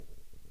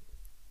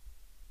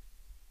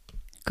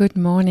Good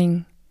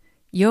morning.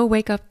 Your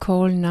wake-up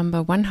call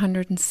number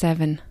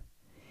 107.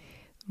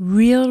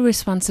 Real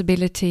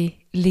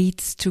responsibility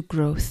leads to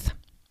growth.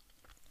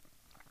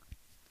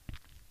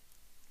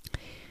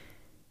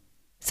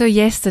 So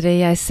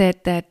yesterday I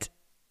said that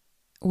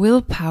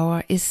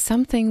willpower is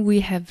something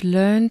we have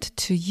learned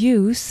to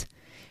use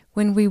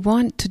when we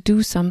want to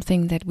do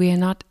something that we are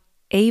not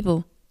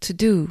able to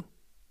do.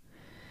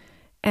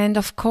 And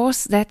of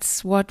course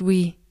that's what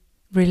we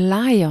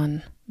rely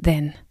on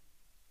then.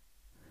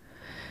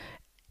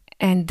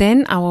 And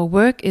then our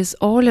work is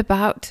all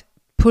about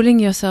pulling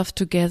yourself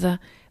together,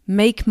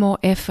 make more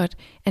effort,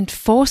 and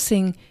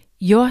forcing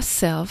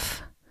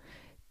yourself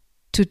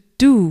to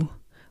do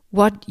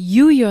what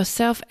you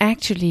yourself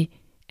actually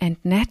and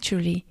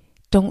naturally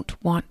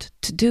don't want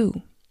to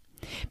do.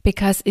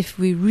 Because if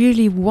we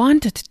really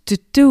wanted to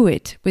do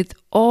it with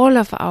all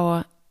of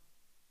our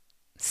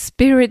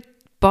spirit,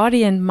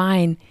 body and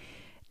mind,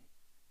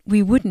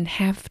 we wouldn't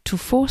have to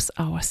force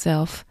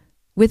ourselves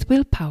with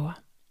willpower.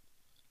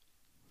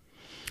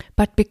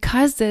 But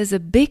because there's a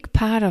big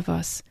part of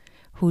us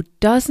who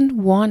doesn't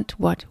want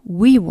what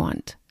we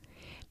want,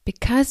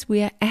 because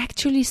we are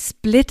actually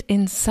split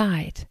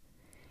inside,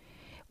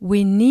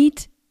 we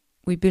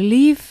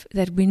believe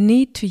that we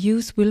need to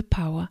use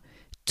willpower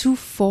to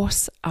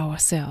force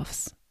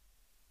ourselves.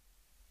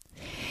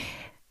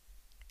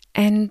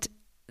 And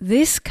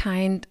this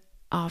kind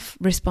of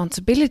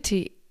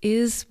responsibility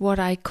is what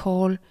I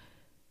call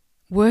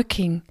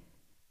working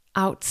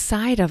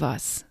outside of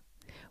us.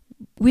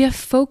 We are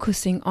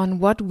focusing on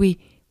what we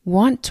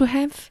want to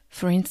have,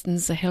 for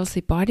instance, a healthy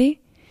body,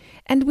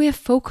 and we are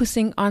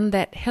focusing on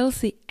that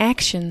healthy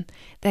action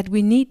that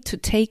we need to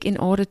take in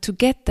order to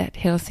get that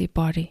healthy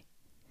body.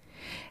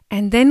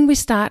 And then we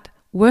start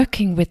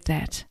working with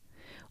that.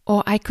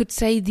 Or I could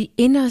say the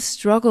inner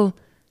struggle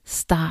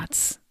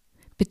starts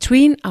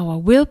between our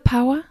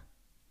willpower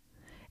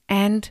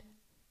and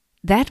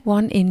that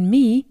one in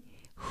me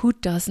who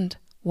doesn't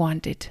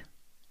want it.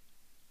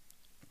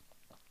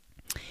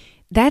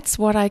 That's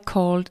what I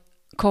call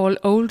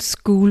old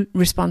school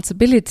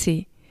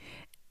responsibility,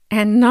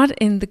 and not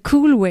in the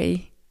cool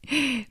way,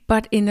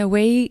 but in a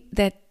way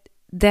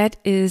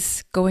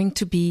that's going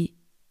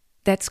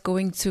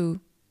to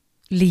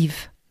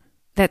leave,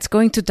 that's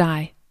going to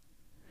die.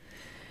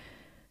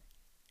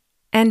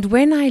 And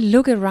when I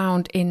look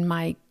around in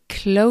my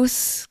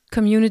close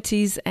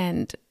communities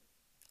and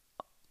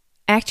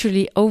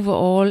actually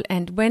overall,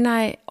 and when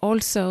I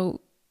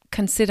also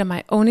consider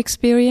my own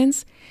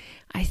experience,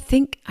 I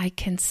think I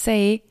can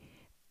say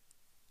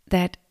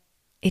that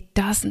it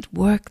doesn't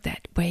work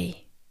that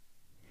way.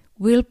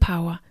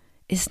 Willpower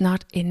is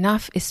not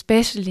enough,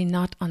 especially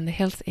not on the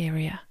health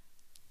area.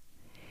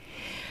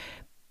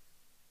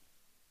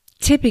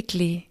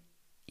 Typically,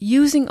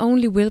 using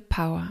only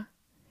willpower,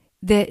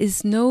 there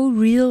is no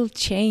real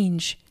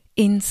change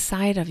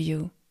inside of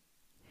you.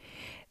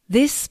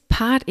 This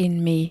part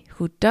in me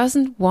who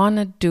doesn't want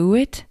to do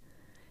it,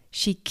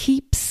 she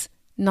keeps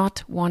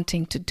not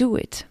wanting to do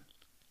it.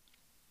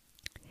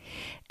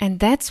 And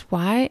that's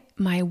why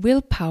my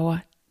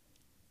willpower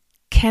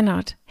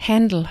cannot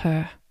handle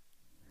her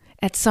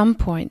at some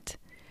point.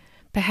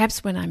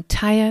 Perhaps when I'm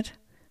tired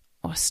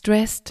or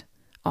stressed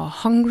or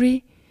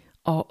hungry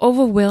or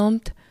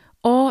overwhelmed,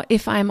 or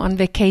if I'm on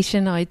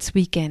vacation or it's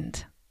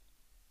weekend.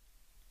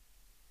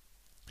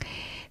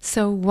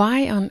 So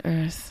why on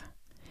earth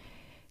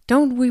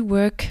don't we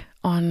work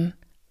on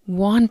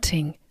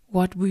wanting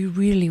what we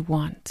really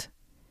want?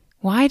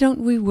 Why don't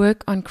we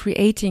work on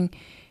creating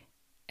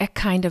a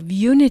kind of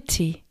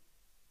unity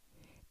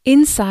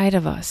inside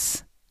of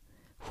us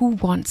who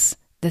wants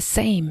the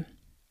same?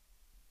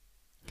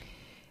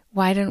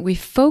 Why don't we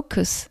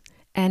focus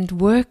and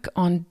work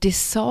on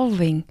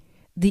dissolving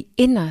the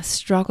inner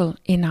struggle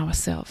in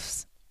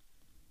ourselves,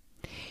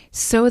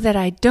 so that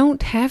I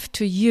don't have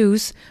to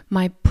use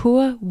my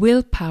poor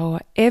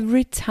willpower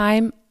every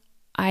time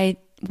I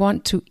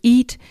want to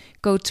eat,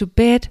 go to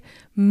bed,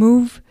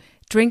 move,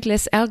 drink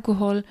less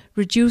alcohol,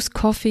 reduce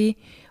coffee,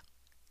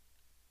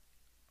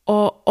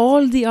 or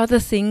all the other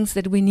things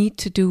that we need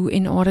to do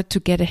in order to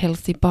get a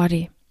healthy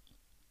body.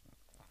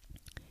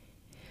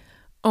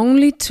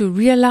 Only to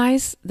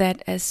realize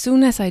that as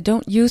soon as I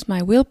don't use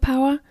my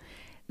willpower,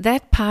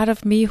 that part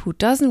of me who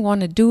doesn't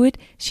want to do it,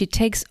 she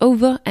takes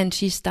over and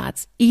she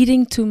starts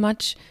eating too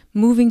much,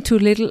 moving too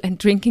little, and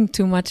drinking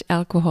too much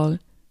alcohol.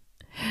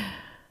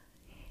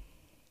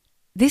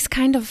 This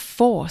kind of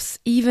force,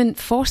 even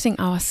forcing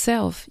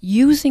ourselves,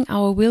 using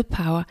our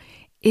willpower,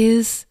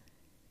 is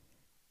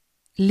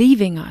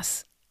leaving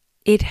us.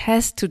 It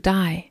has to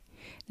die,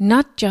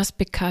 not just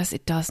because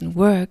it doesn't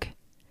work,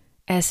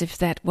 as if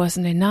that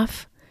wasn't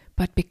enough,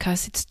 but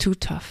because it's too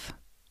tough.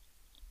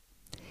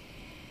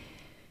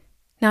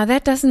 Now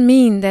that doesn't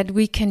mean that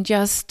we can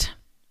just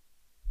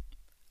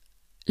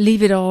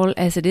leave it all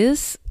as it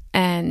is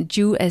and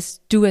do as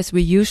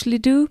we usually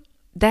do.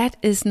 That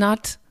is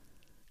not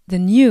the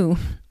new.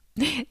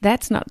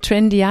 That's not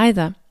trendy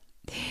either.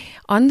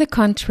 On the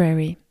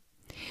contrary,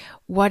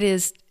 what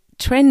is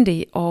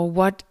trendy, or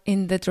what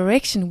in the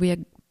direction we are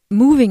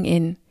moving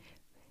in,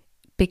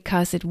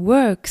 because it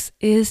works,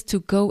 is to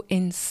go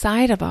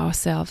inside of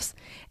ourselves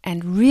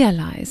and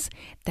realize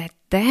that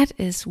that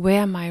is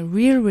where my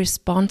real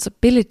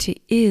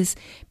responsibility is,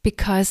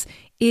 because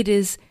it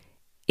is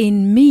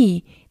in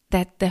me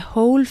that the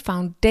whole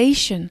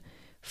foundation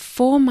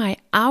for my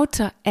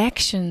outer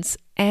actions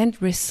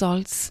and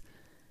results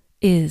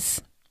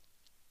is.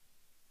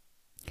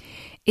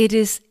 It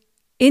is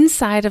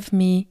inside of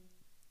me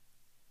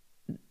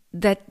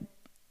that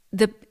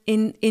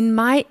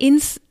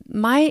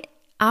my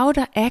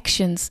outer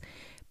actions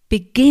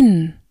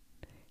begin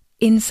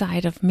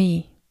inside of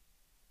me.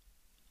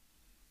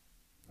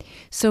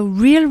 So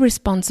real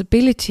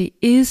responsibility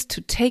is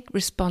to take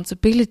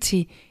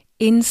responsibility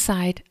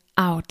inside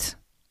out.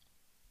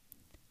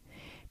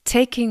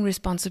 Taking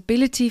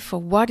responsibility for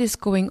what is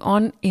going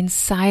on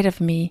inside of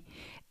me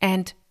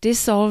and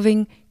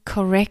dissolving,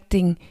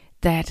 correcting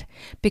that,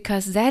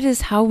 because that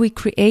is how we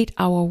create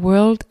our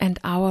world and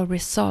our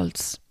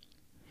results,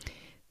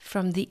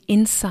 from the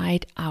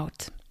inside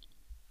out.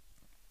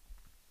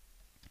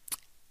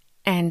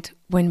 And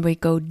when we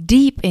go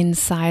deep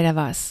inside of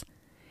us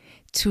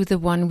to the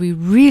one we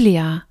really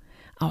are,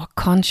 our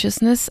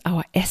consciousness,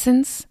 our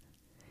essence,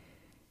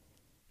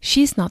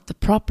 she's not the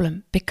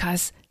problem,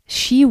 because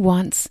she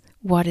wants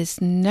what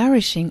is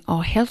nourishing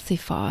or healthy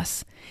for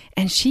us,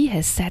 and she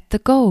has set the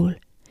goal.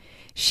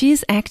 She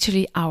is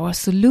actually our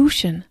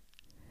solution,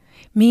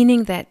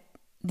 meaning that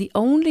the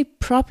only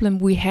problem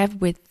we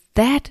have with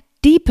that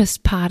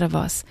deepest part of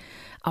us,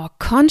 our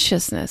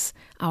consciousness,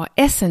 our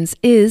essence,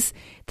 is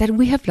that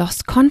we have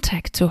lost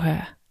contact to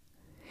her.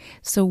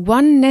 So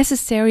one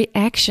necessary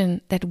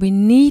action that we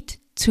need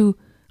to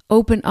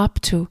open up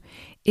to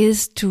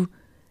is to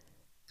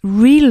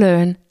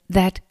relearn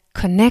that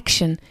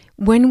connection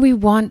when we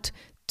want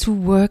to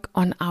work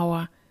on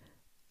our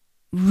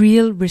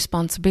real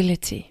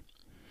responsibility.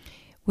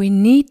 We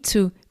need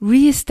to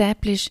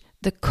reestablish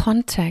the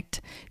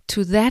contact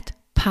to that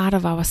part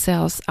of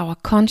ourselves, our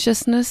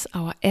consciousness,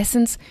 our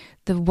essence,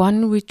 the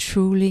one we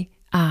truly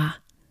are.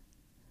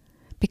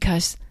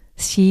 Because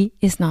she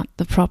is not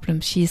the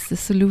problem, she is the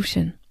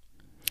solution.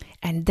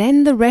 And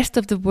then the rest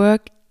of the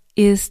work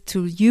is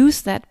to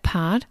use that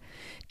part,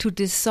 to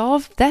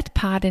dissolve that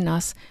part in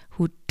us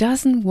who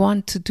doesn't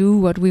want to do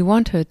what we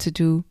want her to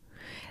do.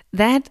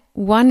 That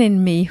one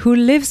in me who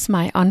lives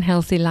my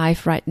unhealthy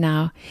life right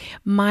now,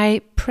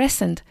 my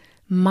present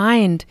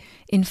mind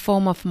in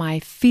form of my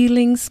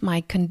feelings,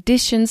 my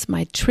conditions,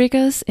 my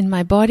triggers in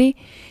my body,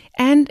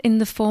 and in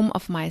the form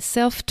of my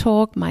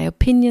self-talk, my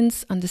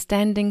opinions,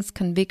 understandings,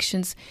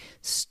 convictions,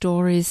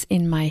 stories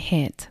in my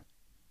head.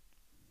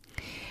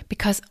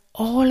 Because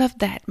all of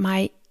that,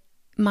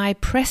 my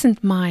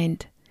present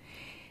mind,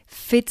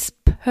 fits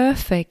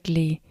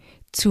perfectly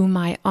to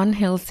my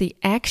unhealthy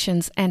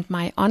actions and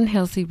my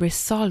unhealthy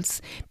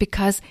results,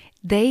 because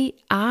they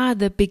are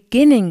the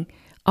beginning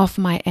of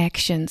my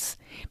actions.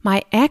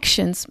 My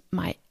actions,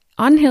 my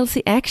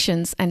unhealthy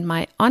actions and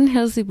my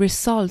unhealthy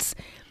results,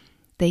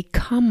 they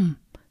come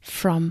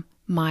from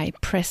my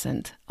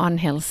present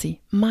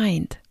unhealthy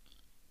mind.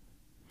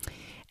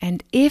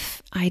 And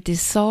if I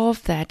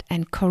dissolve that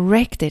and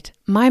correct it,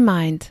 my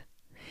mind,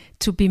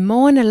 to be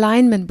more in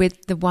alignment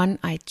with the one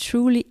I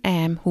truly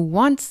am, who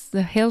wants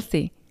the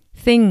healthy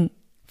thing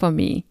for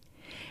me,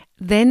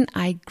 then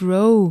I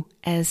grow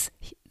as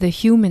the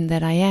human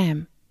that I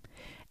am.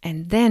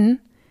 And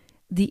then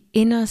the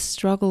inner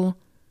struggle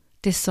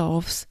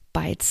dissolves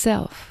by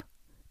itself.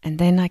 And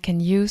then I can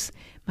use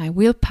my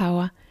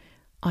willpower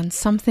on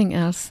something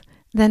else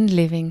than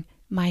living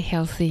my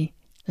healthy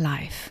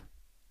life.